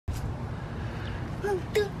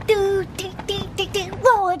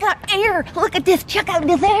Whoa, I got air. Look at this. Check out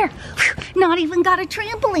this air. Not even got a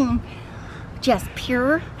trampoline. Just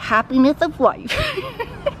pure happiness of life.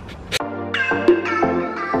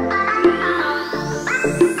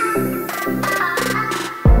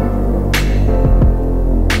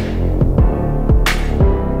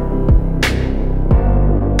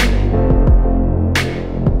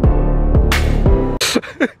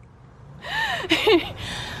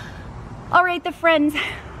 All right, the friends,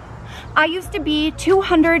 I used to be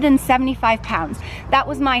 275 pounds. That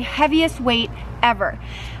was my heaviest weight ever.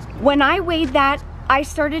 When I weighed that, I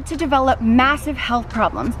started to develop massive health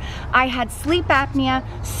problems. I had sleep apnea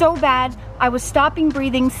so bad, I was stopping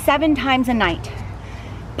breathing 7 times a night.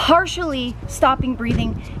 Partially stopping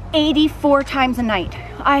breathing 84 times a night.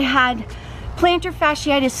 I had plantar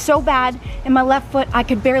fasciitis so bad in my left foot, I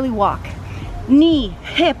could barely walk. Knee,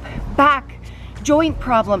 hip, back, joint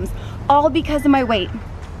problems, all because of my weight.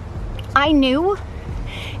 I knew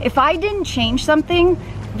if I didn't change something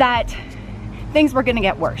that things were gonna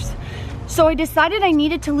get worse. So I decided I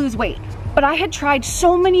needed to lose weight, but I had tried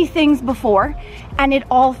so many things before and it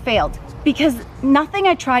all failed because nothing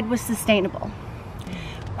I tried was sustainable.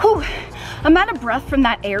 Whew, I'm out of breath from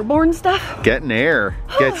that airborne stuff. Getting air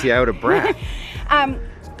gets you out of breath.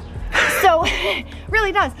 So,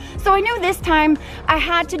 really does. So I knew this time I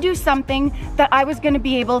had to do something that I was gonna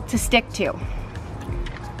be able to stick to.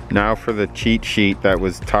 Now for the cheat sheet that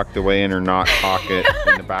was tucked away in her knot pocket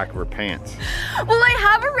in the back of her pants. Well, I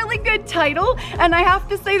have a really good title, and I have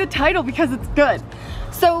to say the title because it's good.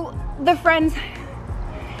 So, the friends,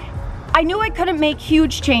 I knew I couldn't make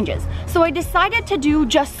huge changes, so I decided to do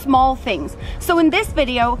just small things. So in this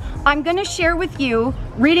video, I'm gonna share with you,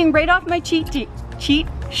 reading right off my cheat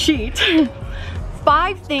sheet,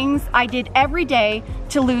 5 things I did every day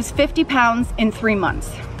to lose 50 pounds in 3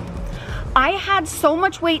 months. I had so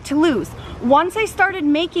much weight to lose. Once I started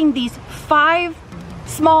making these 5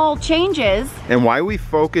 small changes. And why we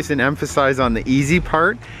focus and emphasize on the easy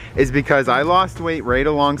part is because I lost weight right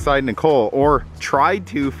alongside Nicole, or tried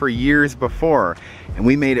to for years before, and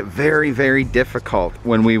we made it very, very difficult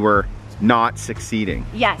when we were not succeeding.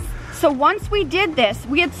 Yes, so once we did this,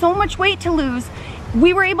 we had so much weight to lose,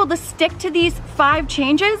 we were able to stick to these 5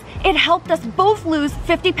 changes. It helped us both lose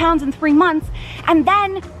 50 pounds in 3 months. And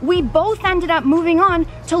then we both ended up moving on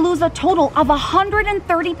to lose a total of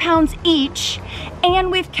 130 pounds each. And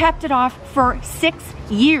we've kept it off for 6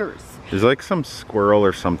 years. There's like some squirrel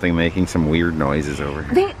or something making some weird noises over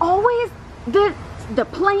here. They always, the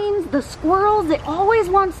planes, the squirrels, it always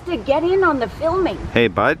wants to get in on the filming. Hey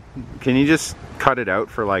bud, can you just cut it out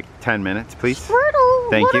for like 10 minutes, please? Squirtle,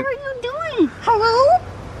 Thank you. What are you doing? Hello?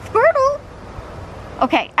 Squirtle?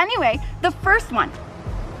 Okay, anyway, the first one.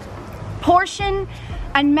 Portion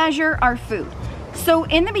and measure our food. So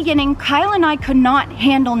in the beginning, Kyle and I could not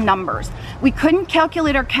handle numbers. We couldn't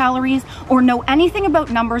calculate our calories or know anything about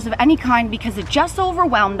numbers of any kind because it just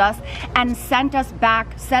overwhelmed us and sent us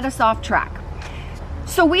back, set us off track.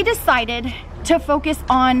 So we decided to focus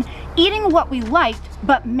on eating what we liked,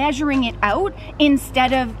 but measuring it out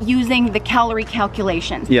instead of using the calorie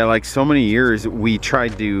calculations. Yeah, like so many years we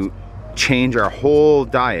tried to change our whole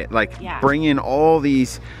diet, like bring in all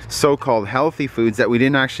these so-called healthy foods that we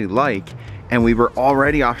didn't actually like, and we were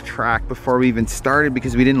already off track before we even started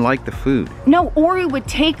because we didn't like the food. No, or we would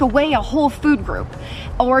take away a whole food group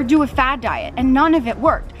or do a fad diet, and none of it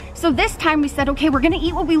worked. So this time we said, okay, we're gonna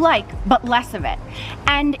eat what we like, but less of it.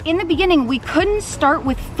 And in the beginning, we couldn't start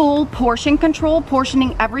with full portion control,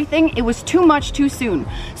 portioning everything. It was too much too soon.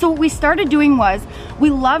 So what we started doing was,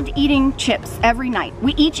 we loved eating chips every night.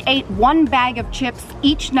 We each ate 1 bag of chips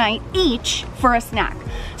each night, each for a snack.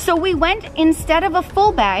 So we went, instead of a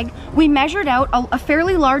full bag, we measured out a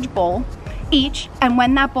fairly large bowl each, and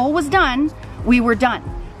when that bowl was done, we were done.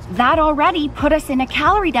 That already put us in a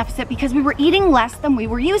calorie deficit because we were eating less than we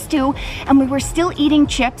were used to, and we were still eating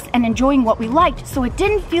chips and enjoying what we liked, so it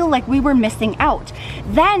didn't feel like we were missing out.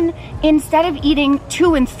 Then, instead of eating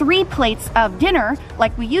 2 and 3 plates of dinner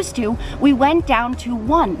like we used to, we went down to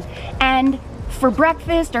 1. And for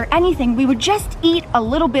breakfast or anything, we would just eat a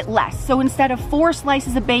little bit less. So instead of 4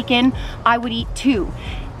 slices of bacon, I would eat 2.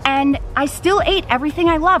 And I still ate everything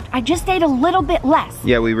I loved. I just ate a little bit less.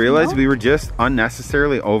 Yeah, we realized we were just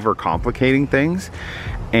unnecessarily overcomplicating things.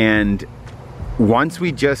 And once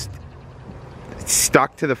we just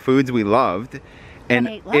stuck to the foods we loved, and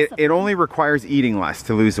it only requires eating less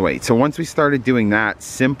to lose weight. So once we started doing that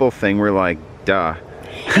simple thing, we're like, duh.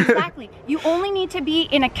 Exactly. You only need to be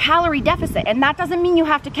in a calorie deficit, and that doesn't mean you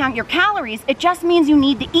have to count your calories. It just means you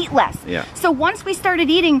need to eat less. Yeah. So once we started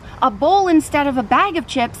eating a bowl instead of a bag of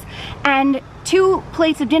chips and 2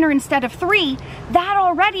 plates of dinner instead of 3, that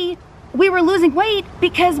already we were losing weight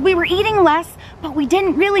because we were eating less, but we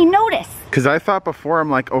didn't really notice. Because I thought before, I'm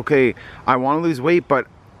like, okay, I want to lose weight, but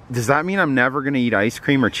does that mean I'm never going to eat ice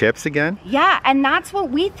cream or chips again? Yeah, and that's what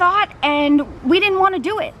we thought, and we didn't want to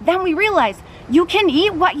do it. Then we realized you can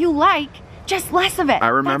eat what you like, just less of it. I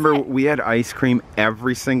remember we had ice cream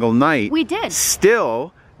every single night. We did.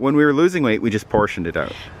 Still, when we were losing weight, we just portioned it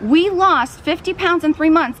out. We lost 50 pounds in 3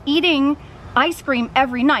 months eating ice cream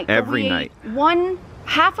every night. Every night.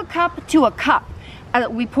 Half a cup to a cup.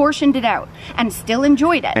 We portioned it out and still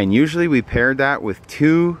enjoyed it. And usually we paired that with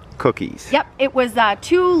 2 cookies. Yep, it was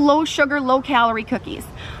 2 low sugar, low calorie cookies.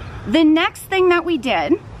 The next thing that we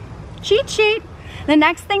did, cheat sheet, the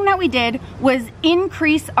next thing that we did was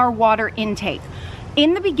increase our water intake.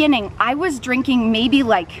 In the beginning, I was drinking maybe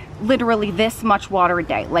like literally this much water a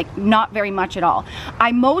day, like not very much at all.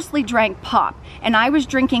 I mostly drank pop, and I was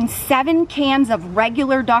drinking 7 cans of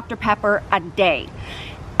regular Dr. Pepper a day.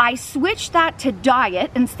 I switched that to diet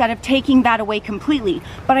instead of taking that away completely,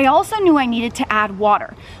 but I also knew I needed to add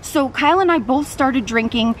water. So Kyle and I both started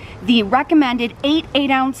drinking the recommended 8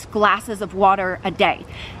 8-ounce glasses of water a day.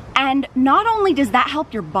 And not only does that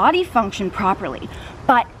help your body function properly,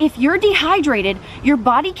 but if you're dehydrated, your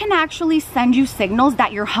body can actually send you signals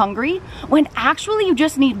that you're hungry when actually you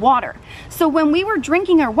just need water. So when we were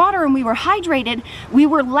drinking our water and we were hydrated, we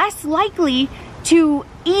were less likely to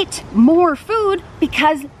eat more food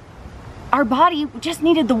because our body just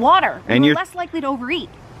needed the water. And we're less likely to overeat.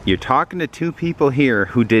 You're talking to 2 people here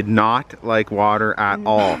who did not like water at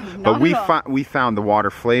all. But we found the water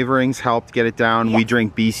flavorings helped get it down. Yes. We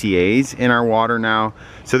drink BCAAs in our water now.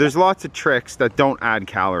 So there's lots of tricks that don't add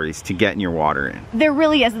calories to getting your water in. There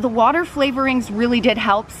really is. The water flavorings really did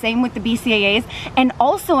help. Same with the BCAAs. And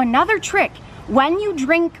also another trick, when you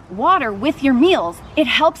drink water with your meals, it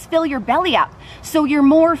helps fill your belly up. So you're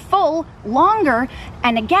more full longer.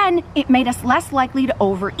 And again, it made us less likely to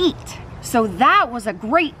overeat. So that was a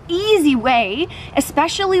great, easy way,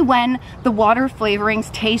 especially when the water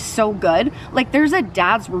flavorings taste so good. Like there's a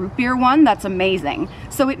Dad's root beer one that's amazing.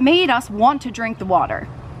 So it made us want to drink the water.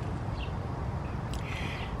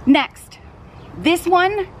 Next, this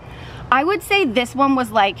one, I would say this one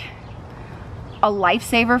was like a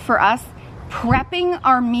lifesaver for us, prepping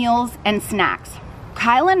our meals and snacks.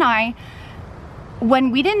 Kyle and I,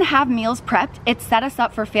 when we didn't have meals prepped, it set us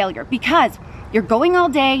up for failure because you're going all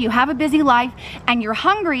day, you have a busy life, and you're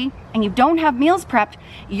hungry, and you don't have meals prepped,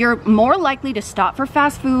 you're more likely to stop for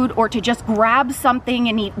fast food or to just grab something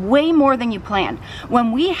and eat way more than you planned.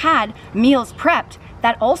 When we had meals prepped,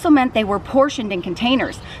 that also meant they were portioned in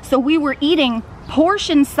containers. So we were eating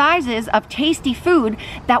portion sizes of tasty food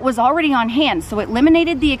that was already on hand. So it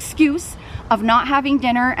eliminated the excuse of not having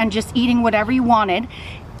dinner and just eating whatever you wanted.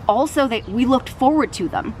 Also, that we looked forward to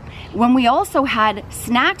them. When we also had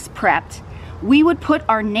snacks prepped, we would put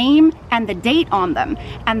our name and the date on them.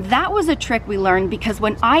 And that was a trick we learned because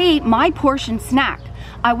when I ate my portion snack,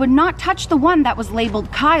 I would not touch the one that was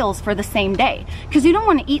labeled Kyle's for the same day because you don't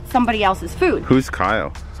want to eat somebody else's food. Who's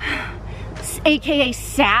Kyle? AKA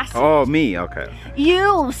Sass. Oh, me, okay.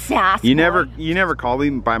 You, Sass. You never call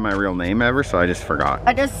me by my real name ever, so I just forgot.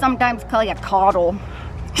 I just sometimes call you Coddle.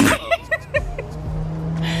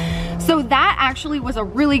 So that actually was a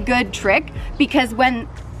really good trick because when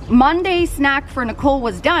Monday snack for Nicole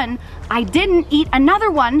was done, I didn't eat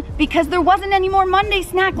another one because there wasn't any more Monday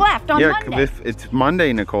snack left on Monday. Yeah, if it's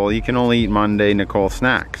Monday, Nicole, you can only eat Monday Nicole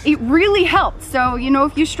snacks. It really helped. So, you know,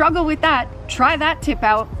 if you struggle with that, try that tip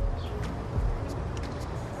out.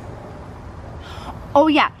 Oh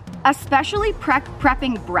yeah, especially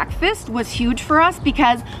prepping breakfast was huge for us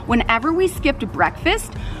because whenever we skipped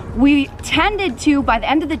breakfast, we tended to, by the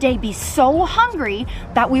end of the day, be so hungry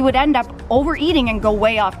that we would end up overeating and go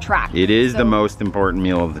way off track. It is the most important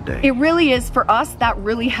meal of the day. It really is. For us, that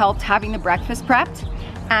really helped having the breakfast prepped.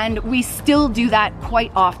 And we still do that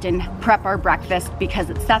quite often, prep our breakfast because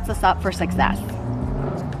it sets us up for success.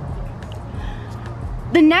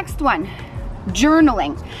 The next one,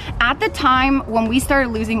 journaling. At the time when we started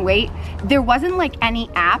losing weight, there wasn't like any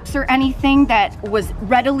apps or anything that was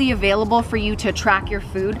readily available for you to track your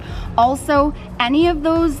food. Also, any of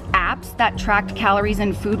those apps that tracked calories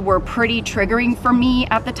and food were pretty triggering for me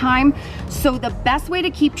at the time. So the best way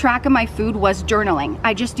to keep track of my food was journaling.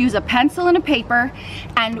 I just use a pencil and a paper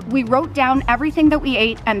and we wrote down everything that we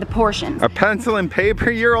ate and the portions. A pencil and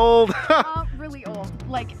paper? You're old. Really old.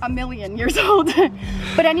 like a million years old.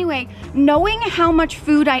 But anyway, knowing how much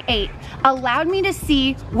food I ate allowed me to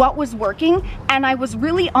see what was working, and I was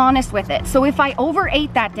really honest with it. So if I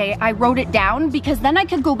overate that day, I wrote it down, because then I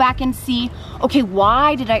could go back and see, okay,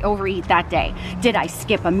 why did I overeat that day? Did I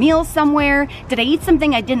skip a meal somewhere? Did I eat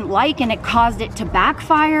something I didn't like and it caused it to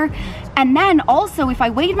backfire? And then also, if I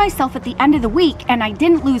weighed myself at the end of the week and I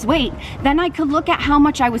didn't lose weight, then I could look at how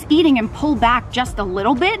much I was eating and pull back just a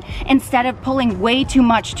little bit instead of pulling way too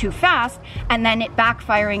much too fast and then it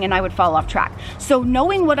backfiring and I would fall off track. So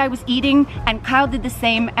knowing what I was eating, and Kyle did the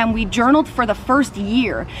same, and we journaled for the first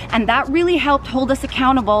year, and that really helped hold us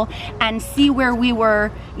accountable and see where we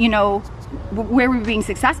were, you know, where we were being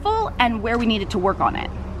successful and where we needed to work on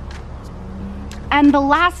it. And the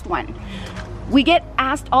last one, we get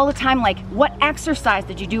asked all the time, like, what exercise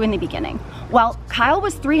did you do in the beginning? Well, Kyle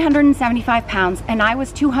was 375 pounds and I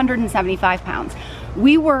was 275 pounds.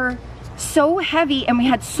 We were so heavy and we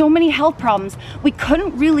had so many health problems, we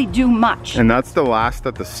couldn't really do much. And that's the last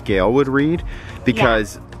that the scale would read,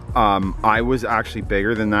 because I was actually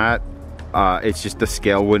bigger than that. It's just the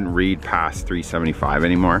scale wouldn't read past 375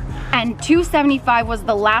 anymore. And 275 was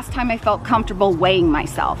the last time I felt comfortable weighing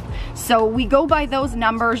myself. So we go by those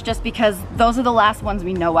numbers just because those are the last ones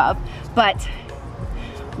we know of. But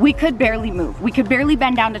we could barely move. We could barely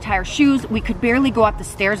bend down to tie our shoes. We could barely go up the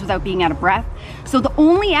stairs without being out of breath. So the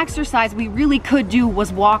only exercise we really could do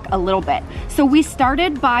was walk a little bit. So we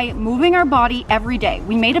started by moving our body every day.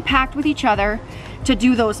 We made a pact with each other to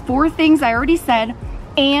do those 4 things I already said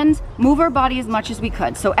and move our body as much as we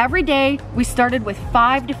could. So every day we started with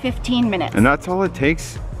 5 to 15 minutes. And that's all it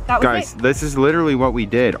takes. Guys, it. This is literally what we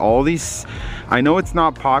did. All these, I know it's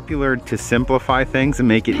not popular to simplify things and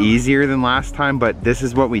make it easier than last time, but this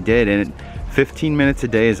is what we did, and 15 minutes a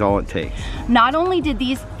day is all it takes. Not only did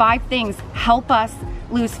these 5 things help us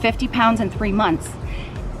lose 50 pounds in 3 months,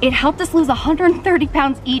 it helped us lose 130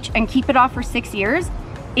 pounds each and keep it off for 6 years.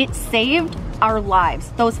 It saved our lives.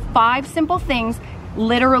 Those 5 simple things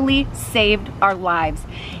literally saved our lives.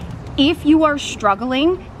 If you are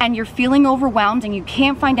struggling and you're feeling overwhelmed and you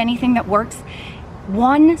can't find anything that works,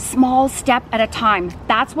 one small step at a time.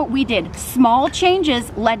 That's what we did. Small changes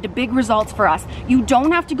led to big results for us. You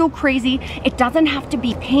don't have to go crazy. It doesn't have to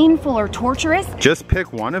be painful or torturous. Just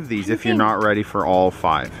pick one of these if you're not ready for all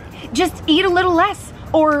 5. Just eat a little less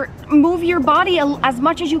or move your body as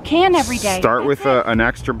much as you can every day. Start with an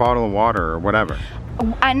extra bottle of water or whatever.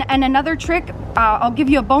 And another trick, I'll give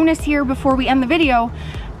you a bonus here before we end the video.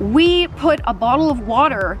 We put a bottle of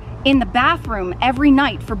water in the bathroom every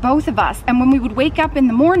night for both of us, and when we would wake up in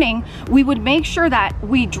the morning, we would make sure that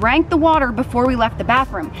we drank the water before we left the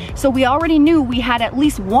bathroom. So we already knew we had at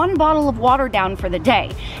least 1 bottle of water down for the day,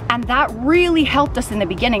 and that really helped us in the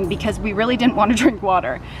beginning because we really didn't want to drink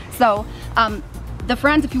water. So the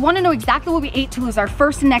friends, if you want to know exactly what we ate to lose our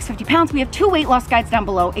first and next 50 pounds, we have 2 weight loss guides down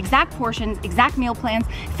below, exact portions, exact meal plans,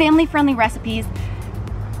 family-friendly recipes.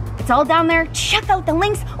 It's all down there. Check out the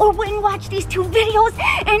links or watch these 2 videos.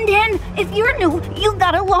 And then if you're new, you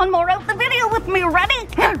gotta lawnmower out the video with me. Ready?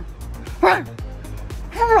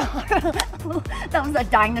 That was a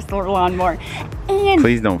dinosaur lawnmower. And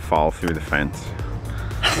please don't fall through the fence.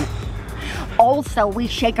 also, we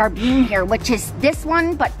shake our bean here, which is this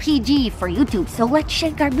one, but PG for YouTube. So let's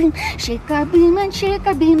shake our bean and shake our bean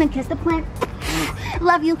and kiss the plant.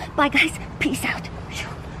 Love you. Bye, guys. Peace out.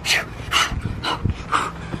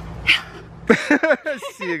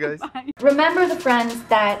 See you guys. Bye. Remember, the friends,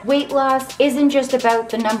 that weight loss isn't just about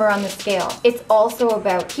the number on the scale. It's also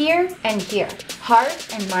about here and here.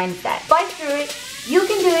 Heart and mindset. Fight through it. You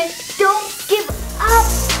can do it. Don't give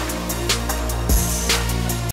up.